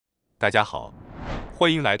大家好，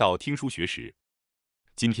欢迎来到听书学识。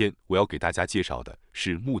今天我要给大家介绍的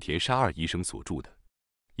是牧田善二医生所著的《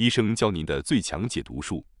医生教您的最强解毒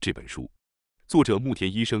术》这本书。作者牧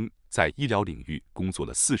田医生在医疗领域工作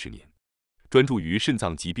了40年，专注于肾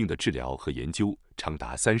脏疾病的治疗和研究长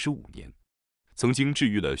达35年，曾经治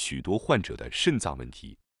愈了许多患者的肾脏问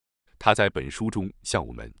题。他在本书中向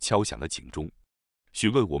我们敲响了警钟，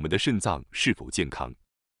询问我们的肾脏是否健康。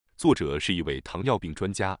作者是一位糖尿病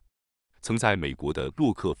专家，曾在美国的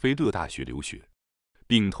洛克菲勒大学留学，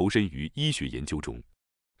并投身于医学研究中，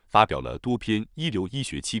发表了多篇一流医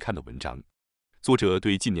学期刊的文章。作者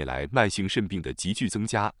对近年来慢性肾病的急剧增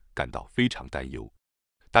加感到非常担忧。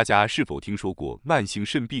大家是否听说过慢性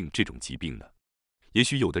肾病这种疾病呢？也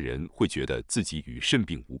许有的人会觉得自己与肾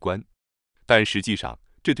病无关，但实际上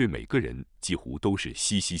这对每个人几乎都是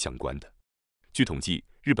息息相关的。据统计，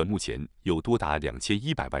日本目前有多达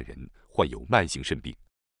2100万人患有慢性肾病，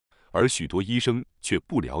而许多医生却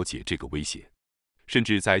不了解这个威胁，甚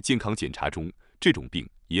至在健康检查中，这种病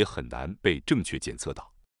也很难被正确检测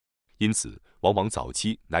到，因此往往早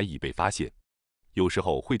期难以被发现，有时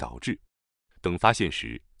候会导致等发现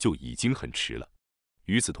时就已经很迟了。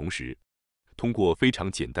与此同时，通过非常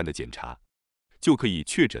简单的检查，就可以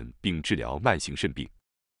确诊并治疗慢性肾病。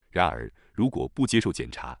然而，如果不接受检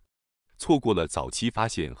查，错过了早期发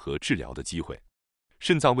现和治疗的机会，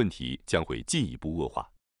肾脏问题将会进一步恶化，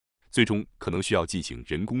最终可能需要进行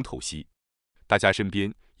人工透析。大家身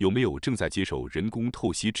边有没有正在接受人工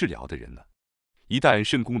透析治疗的人呢？一旦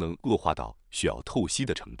肾功能恶化到需要透析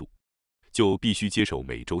的程度，就必须接受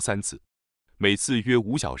每周3次，每次约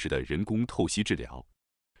5小时的人工透析治疗，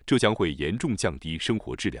这将会严重降低生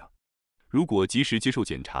活质量。如果及时接受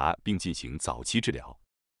检查并进行早期治疗，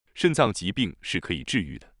肾脏疾病是可以治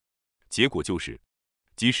愈的。结果就是，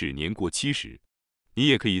即使年过70，你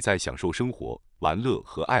也可以在享受生活、玩乐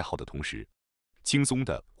和爱好的同时，轻松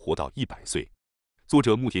地活到100岁。作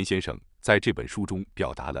者牧田先生在这本书中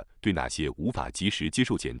表达了对那些无法及时接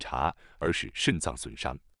受检查而使肾脏损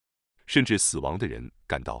伤，甚至死亡的人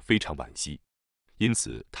感到非常惋惜，因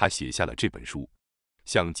此他写下了这本书，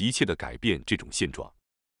想急切地改变这种现状。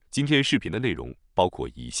今天视频的内容包括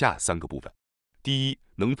以下3个部分。第一，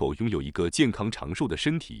能否拥有一个健康长寿的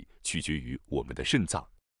身体取决于我们的肾脏。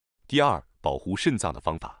第二，保护肾脏的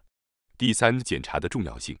方法。第三，检查的重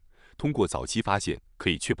要性，通过早期发现可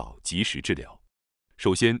以确保及时治疗。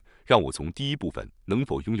首先，让我从第一部分能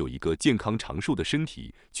否拥有一个健康长寿的身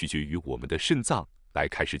体取决于我们的肾脏来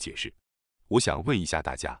开始解释。我想问一下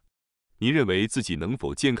大家，您认为自己能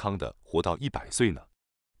否健康地活到100岁呢？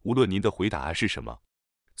无论您的回答是什么，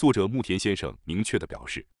作者牧田先生明确地表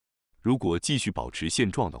示，如果继续保持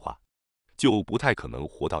现状的话，就不太可能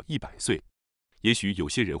活到100岁。也许有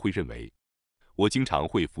些人会认为，我经常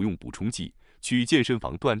会服用补充剂、去健身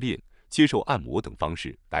房锻炼、接受按摩等方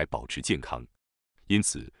式来保持健康，因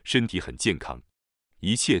此身体很健康，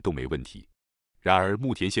一切都没问题。然而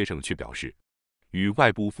牧田先生却表示，与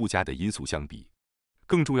外部附加的因素相比，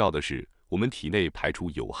更重要的是我们体内排出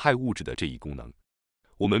有害物质的这一功能。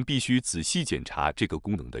我们必须仔细检查这个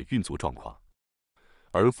功能的运作状况。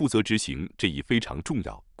而负责执行这一非常重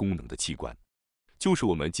要功能的器官，就是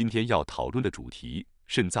我们今天要讨论的主题——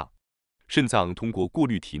肾脏。肾脏通过过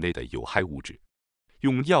滤体内的有害物质，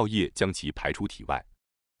用尿液将其排出体外，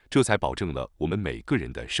这才保证了我们每个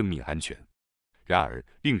人的生命安全。然而，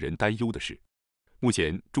令人担忧的是，目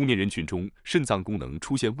前中年人群中肾脏功能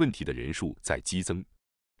出现问题的人数在激增。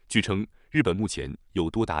据称，日本目前有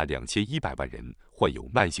多达2100万人患有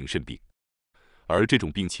慢性肾病。而这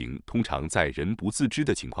种病情通常在人不自知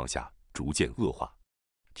的情况下逐渐恶化。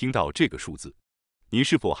听到这个数字，您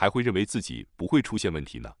是否还会认为自己不会出现问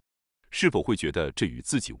题呢？是否会觉得这与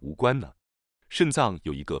自己无关呢？肾脏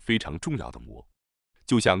有一个非常重要的膜，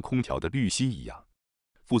就像空调的滤芯一样，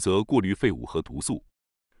负责过滤废物和毒素。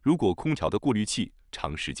如果空调的过滤器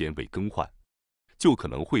长时间未更换，就可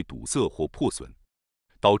能会堵塞或破损，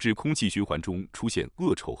导致空气循环中出现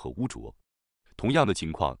恶臭和污浊。同样的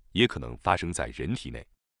情况也可能发生在人体内，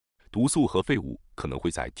毒素和废物可能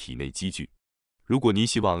会在体内积聚。如果您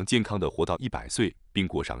希望健康地活到100岁，并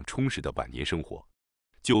过上充实的晚年生活，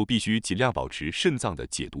就必须尽量保持肾脏的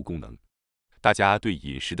解毒功能。大家对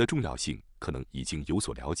饮食的重要性可能已经有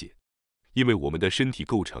所了解，因为我们的身体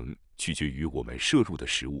构成取决于我们摄入的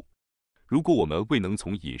食物。如果我们未能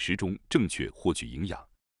从饮食中正确获取营养，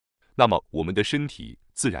那么我们的身体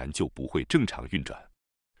自然就不会正常运转。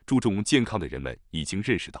注重健康的人们已经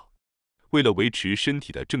认识到，为了维持身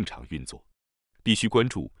体的正常运作，必须关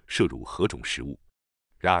注摄入何种食物。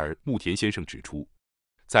然而，牧田先生指出，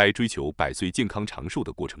在追求100岁健康长寿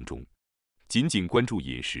的过程中，仅关注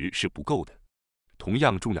饮食是不够的，同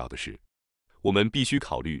样重要的是，我们必须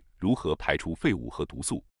考虑如何排出废物和毒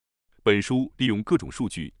素。本书利用各种数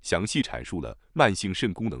据详细阐述了慢性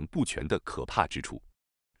肾功能不全的可怕之处。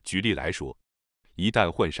举例来说，一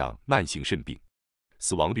旦患上慢性肾病，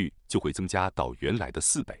死亡率就会增加到原来的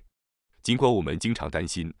4倍。尽管我们经常担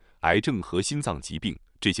心癌症和心脏疾病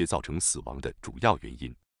这些造成死亡的主要原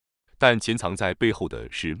因，但潜藏在背后的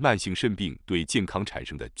是慢性肾病对健康产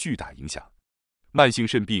生的巨大影响。慢性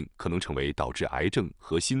肾病可能成为导致癌症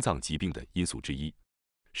和心脏疾病的因素之一。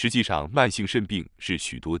实际上，慢性肾病是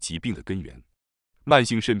许多疾病的根源。慢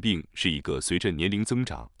性肾病是一个随着年龄增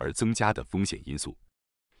长而增加的风险因素，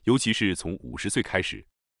尤其是从50岁开始，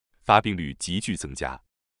发病率急剧增加。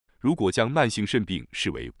如果将慢性肾病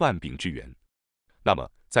视为万病之源，那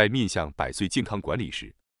么在面向100岁健康管理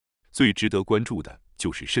时，最值得关注的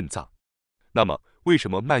就是肾脏。那么，为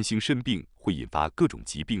什么慢性肾病会引发各种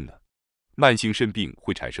疾病呢？慢性肾病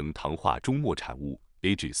会产生糖化终末产物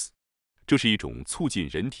 （AGEs）， 这是一种促进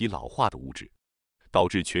人体老化的物质，导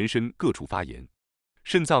致全身各处发炎。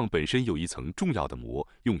肾脏本身有一层重要的膜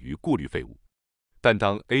用于过滤废物，但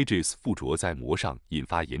当 AGEs 附着在膜上引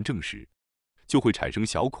发炎症时，就会产生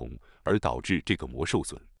小孔，而导致这个膜受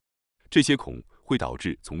损。这些孔会导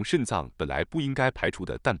致从肾脏本来不应该排出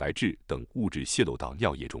的蛋白质等物质泄漏到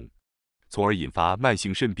尿液中，从而引发慢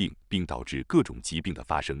性肾病，并导致各种疾病的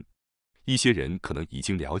发生。一些人可能已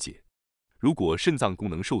经了解，如果肾脏功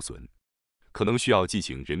能受损，可能需要进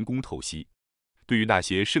行人工透析。对于那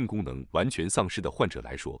些肾功能完全丧失的患者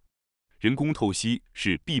来说，人工透析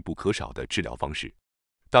是必不可少的治疗方式。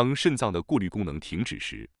当肾脏的过滤功能停止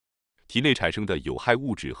时，体内产生的有害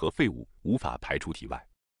物质和废物无法排出体外，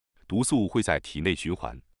毒素会在体内循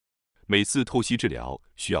环。每次透析治疗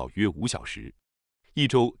需要约5小时，1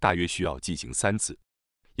周大约需要进行3次，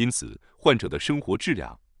因此患者的生活质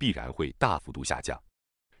量必然会大幅度下降。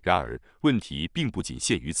然而，问题并不仅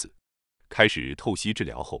限于此。开始透析治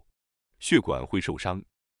疗后，血管会受伤，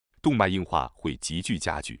动脉硬化会急剧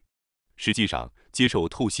加剧。实际上，接受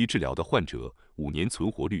透析治疗的患者5年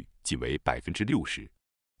存活率仅为60%，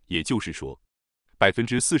也就是说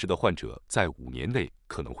，40%的患者在5年内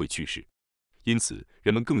可能会去世。因此，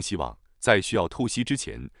人们更希望在需要透析之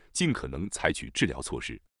前尽可能采取治疗措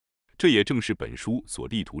施。这也正是本书所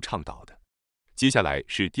力图倡导的。接下来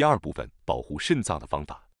是第2部分，保护肾脏的方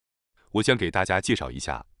法。我将给大家介绍一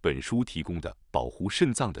下本书提供的保护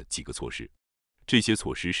肾脏的几个措施。这些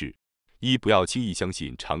措施是：1. 不要轻易相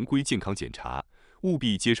信常规健康检查，务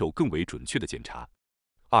必接受更为准确的检查。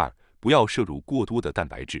2. 不要摄入过多的蛋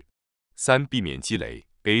白质。3. 避免积累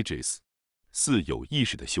AGEs。4. 有意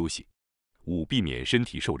识的休息。5. 避免身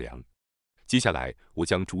体受凉。接下来，我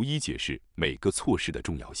将逐一解释每个措施的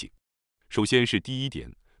重要性。首先是第1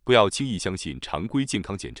点，不要轻易相信常规健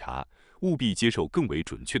康检查，务必接受更为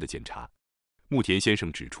准确的检查。牧田先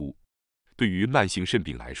生指出，对于慢性肾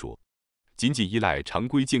病来说，仅仅依赖常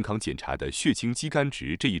规健康检查的血清肌酐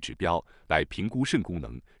值这一指标来评估肾功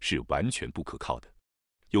能是完全不可靠的，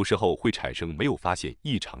有时候会产生没有发现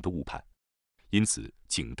异常的误判。因此，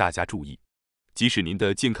请大家注意，即使您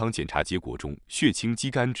的健康检查结果中血清肌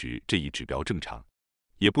酐值这一指标正常，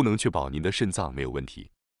也不能确保您的肾脏没有问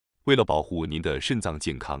题。为了保护您的肾脏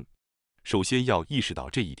健康，首先要意识到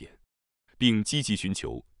这一点，并积极寻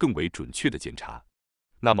求更为准确的检查。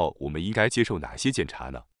那么，我们应该接受哪些检查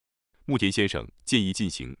呢？牧田先生建议进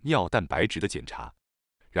行尿蛋白质的检查。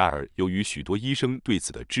然而，由于许多医生对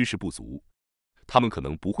此的知识不足，他们可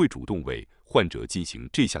能不会主动为患者进行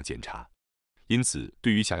这项检查。因此，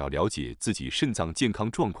对于想要了解自己肾脏健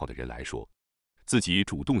康状况的人来说，自己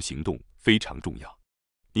主动行动非常重要。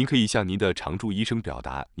您可以向您的常驻医生表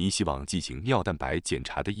达您希望进行尿蛋白检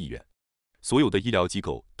查的意愿。所有的医疗机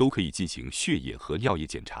构都可以进行血液和尿液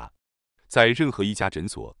检查，在任何一家诊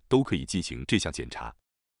所都可以进行这项检查。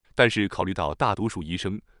但是，考虑到大多数医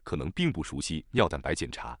生可能并不熟悉尿蛋白检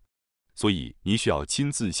查，所以您需要亲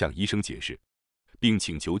自向医生解释，并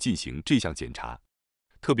请求进行这项检查。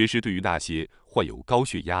特别是对于那些患有高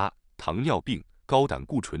血压、糖尿病、高胆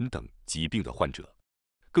固醇等疾病的患者，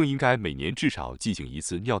更应该每年至少进行1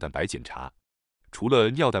次尿蛋白检查。除了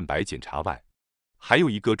尿蛋白检查外，还有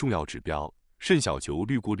一个重要指标——肾小球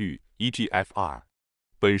滤过率 （eGFR）。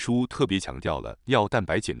本书特别强调了尿蛋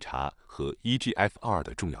白检查和 eGFR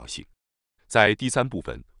的重要性。在第3部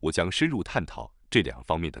分，我将深入探讨这2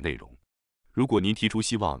方面的内容。如果您提出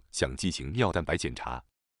希望想进行尿蛋白检查，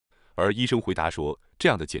而医生回答说这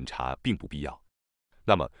样的检查并不必要，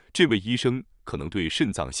那么这位医生可能对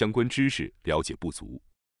肾脏相关知识了解不足。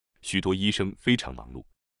许多医生非常忙碌，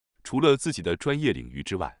除了自己的专业领域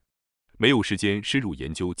之外，没有时间深入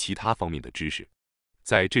研究其他方面的知识。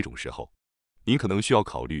在这种时候，您可能需要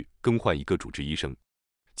考虑更换一个主治医生。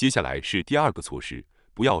接下来是第二个措施，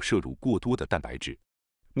不要摄入过多的蛋白质。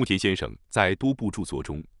牧田先生在多部著作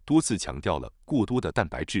中多次强调了过多的蛋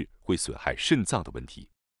白质会损害肾脏的问题。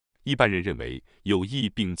一般人认为有益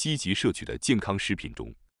并积极摄取的健康食品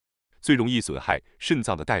中，最容易损害肾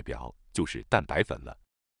脏的代表就是蛋白粉了。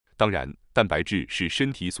当然，蛋白质是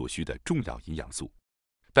身体所需的重要营养素，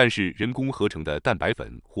但是人工合成的蛋白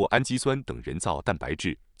粉或氨基酸等人造蛋白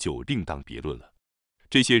质就另当别论了。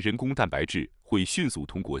这些人工蛋白质会迅速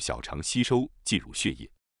通过小肠吸收进入血液，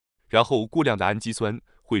然后过量的氨基酸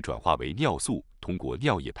会转化为尿素，通过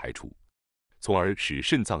尿液排出，从而使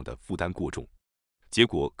肾脏的负担过重，结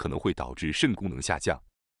果可能会导致肾功能下降。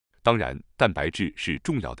当然，蛋白质是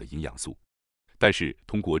重要的营养素，但是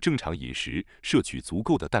通过正常饮食摄取足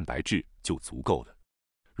够的蛋白质就足够了。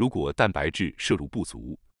如果蛋白质摄入不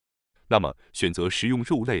足，那么选择食用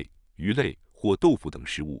肉类、鱼类或豆腐等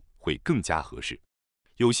食物会更加合适。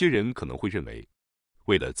有些人可能会认为，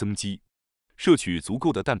为了增肌，摄取足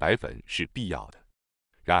够的蛋白粉是必要的。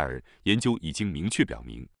然而，研究已经明确表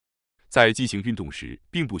明，在进行运动时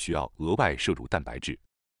并不需要额外摄入蛋白质，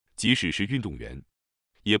即使是运动员，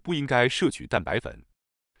也不应该摄取蛋白粉。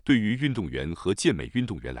对于运动员和健美运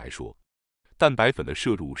动员来说，蛋白粉的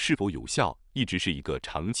摄入是否有效一直是一个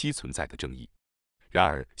长期存在的争议。然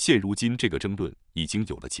而，现如今这个争论已经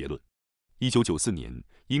有了结论。1994年，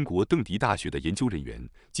英国邓迪大学的研究人员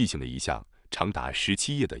进行了一项长达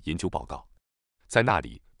17页的研究报告，在那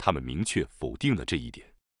里，他们明确否定了这一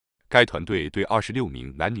点。该团队对26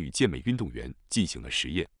名男女健美运动员进行了实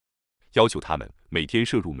验，要求他们每天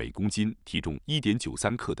摄入每公斤体重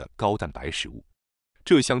 1.93 克的高蛋白食物，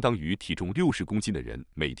这相当于体重60公斤的人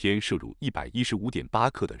每天摄入 115.8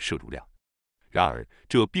 克的摄入量。然而，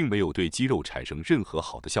这并没有对肌肉产生任何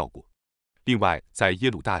好的效果。另外，在耶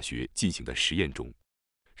鲁大学进行的实验中，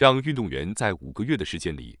让运动员在5个月的时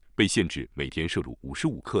间里被限制每天摄入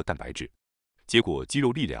55克蛋白质，结果肌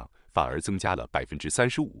肉力量反而增加了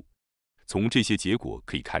 35%。从这些结果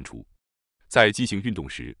可以看出，在进行运动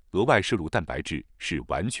时额外摄入蛋白质是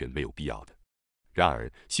完全没有必要的。然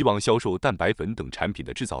而，希望销售蛋白粉等产品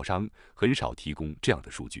的制造商很少提供这样的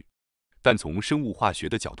数据。但从生物化学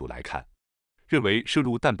的角度来看，认为摄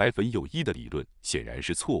入蛋白粉有益的理论显然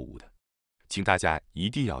是错误的。请大家一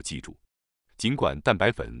定要记住，尽管蛋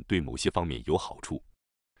白粉对某些方面有好处，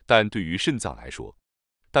但对于肾脏来说，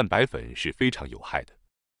蛋白粉是非常有害的。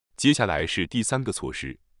接下来是第三个措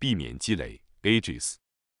施，避免积累 AGEs。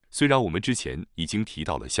虽然我们之前已经提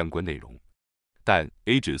到了相关内容，但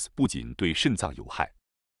AGEs 不仅对肾脏有害，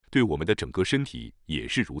对我们的整个身体也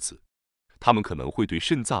是如此。它们可能会对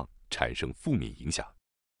肾脏产生负面影响，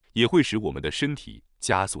也会使我们的身体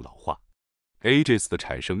加速老化。AGEs 的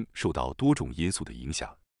产生受到多种因素的影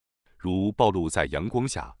响，如暴露在阳光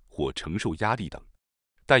下或承受压力等，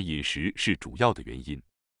但饮食是主要的原因。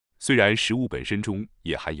虽然食物本身中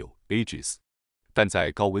也含有 AGEs， 但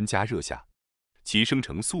在高温加热下，其生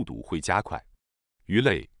成速度会加快。鱼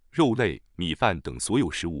类、肉类、米饭等所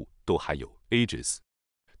有食物都含有 AGEs，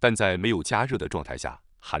 但在没有加热的状态下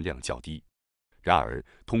含量较低。然而，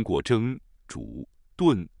通过蒸、煮、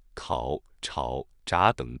炖、烤、炒、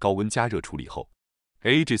炸等高温加热处理后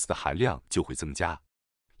 ，AGEs 的含量就会增加。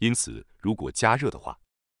因此，如果加热的话，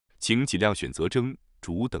请尽量选择蒸、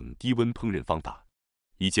煮等低温烹饪方法，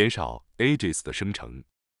以减少 AGEs 的生成。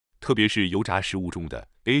特别是油炸食物中的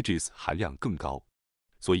AGEs 含量更高，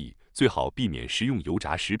所以最好避免食用油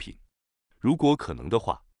炸食品。如果可能的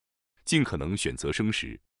话，尽可能选择生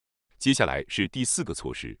食。接下来是第四个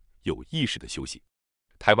措施，有意识的休息。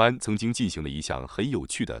台湾曾经进行了一项很有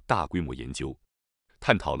趣的大规模研究，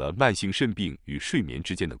探讨了慢性肾病与睡眠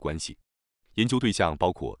之间的关系。研究对象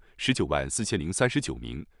包括194039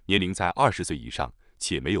名年龄在20岁以上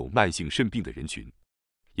且没有慢性肾病的人群。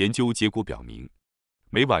研究结果表明，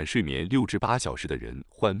每晚睡眠6至8小时的人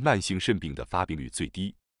患慢性肾病的发病率最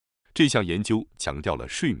低。这项研究强调了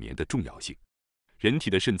睡眠的重要性。人体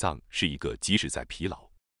的肾脏是一个即使在疲劳，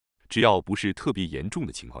只要不是特别严重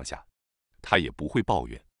的情况下，它也不会抱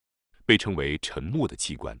怨，被称为沉默的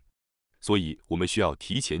器官。所以我们需要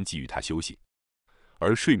提前给予它休息，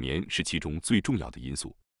而睡眠是其中最重要的因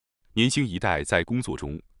素。年轻一代在工作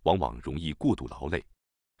中往往容易过度劳累，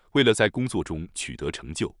为了在工作中取得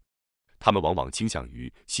成就，他们往往倾向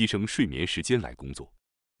于牺牲睡眠时间来工作。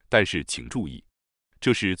但是请注意，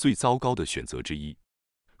这是最糟糕的选择之一。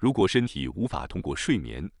如果身体无法通过睡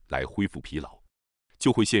眠来恢复疲劳，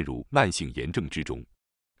就会陷入慢性炎症之中。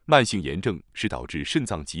慢性炎症是导致肾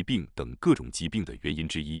脏疾病等各种疾病的原因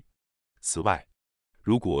之一。此外，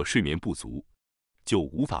如果睡眠不足，就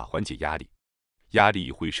无法缓解压力，压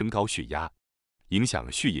力会升高血压，影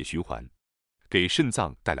响血液循环，给肾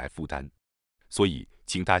脏带来负担。所以，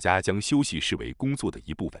请大家将休息视为工作的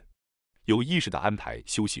一部分，有意识地安排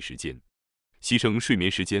休息时间。牺牲睡眠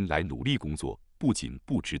时间来努力工作，不仅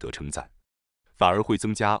不值得称赞，反而会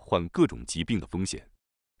增加患各种疾病的风险，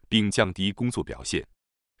并降低工作表现。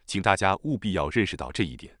请大家务必要认识到这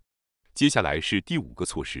一点。接下来是第5个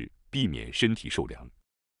措施，避免身体受凉。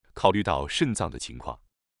考虑到肾脏的情况，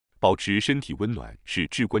保持身体温暖是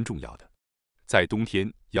至关重要的。在冬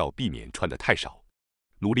天要避免穿得太少，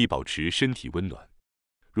努力保持身体温暖。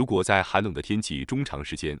如果在寒冷的天气中长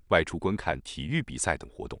时间外出观看体育比赛等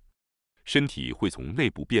活动，身体会从内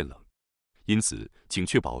部变冷，因此请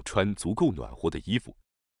确保穿足够暖和的衣服。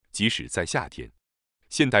即使在夏天，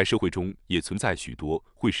现代社会中也存在许多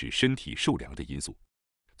会使身体受凉的因素。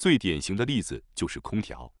最典型的例子就是空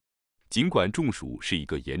调。尽管中暑是一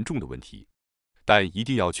个严重的问题，但一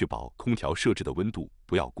定要确保空调设置的温度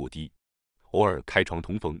不要过低，偶尔开窗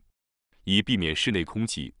通风，以避免室内空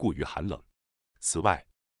气过于寒冷。此外，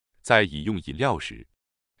在饮用饮料时，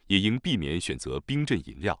也应避免选择冰镇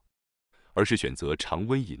饮料，而是选择常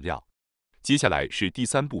温饮料。接下来是第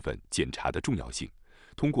3部分，检查的重要性。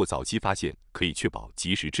通过早期发现，可以确保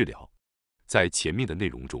及时治疗。在前面的内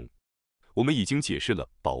容中，我们已经解释了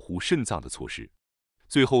保护肾脏的措施，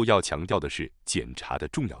最后要强调的是检查的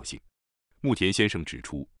重要性。牧田先生指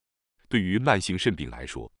出，对于慢性肾病来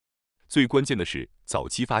说，最关键的是早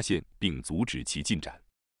期发现并阻止其进展。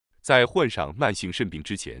在患上慢性肾病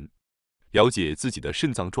之前，了解自己的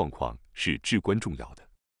肾脏状况是至关重要的。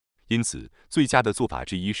因此，最佳的做法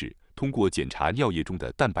之一是通过检查尿液中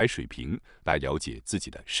的蛋白水平来了解自己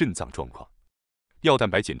的肾脏状况。尿蛋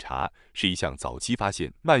白检查是一项早期发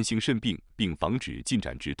现慢性肾病并防止进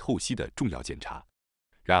展至透析的重要检查。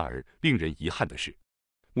然而，令人遗憾的是，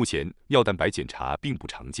目前尿蛋白检查并不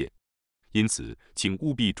常见，因此请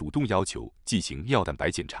务必主动要求进行尿蛋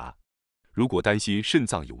白检查。如果担心肾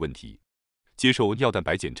脏有问题，接受尿蛋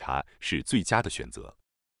白检查是最佳的选择。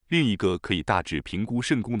另一个可以大致评估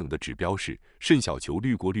肾功能的指标是肾小球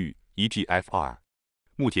滤过率 （eGFR）。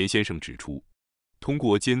牧田先生指出，通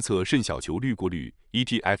过监测肾小球滤过率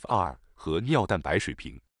 （eGFR） 和尿蛋白水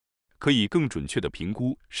平，可以更准确地评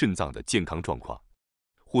估肾脏的健康状况。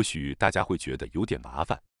或许大家会觉得有点麻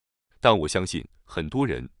烦，但我相信很多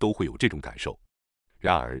人都会有这种感受。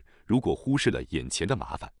然而，如果忽视了眼前的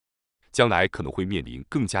麻烦，将来可能会面临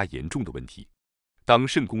更加严重的问题。当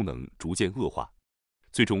肾功能逐渐恶化，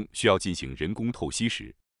最终需要进行人工透析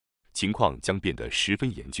时，情况将变得十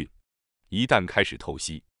分严峻。一旦开始透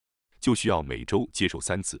析，就需要每周接受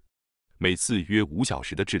3次，每次约5小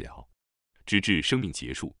时的治疗，直至生命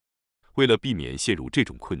结束。为了避免陷入这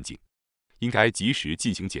种困境，应该及时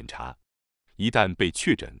进行检查。一旦被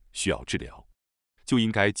确诊需要治疗，就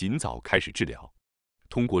应该尽早开始治疗。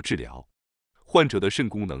通过治疗，患者的肾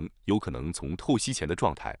功能有可能从透析前的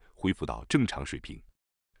状态恢复到正常水平。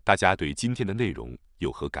大家对今天的内容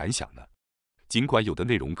有何感想呢？尽管有的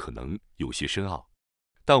内容可能有些深奥，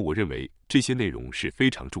但我认为这些内容是非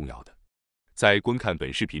常重要的。在观看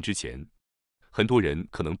本视频之前，很多人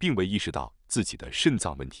可能并未意识到自己的肾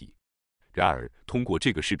脏问题。然而，通过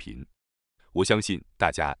这个视频，我相信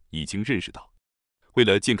大家已经认识到，为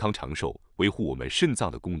了健康长寿，维护我们肾脏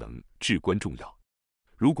的功能至关重要。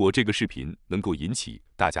如果这个视频能够引起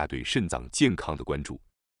大家对肾脏健康的关注，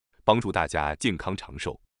帮助大家健康长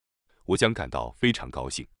寿，我将感到非常高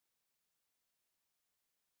兴。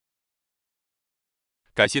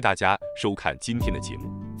感谢大家收看今天的节目。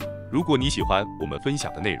如果你喜欢我们分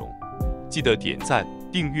享的内容，记得点赞、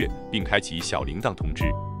订阅并开启小铃铛通知，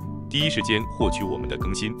第一时间获取我们的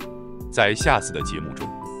更新。在下次的节目中，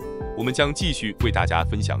我们将继续为大家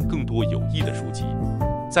分享更多有益的书籍。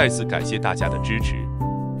再次感谢大家的支持，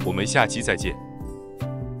我们下期再见。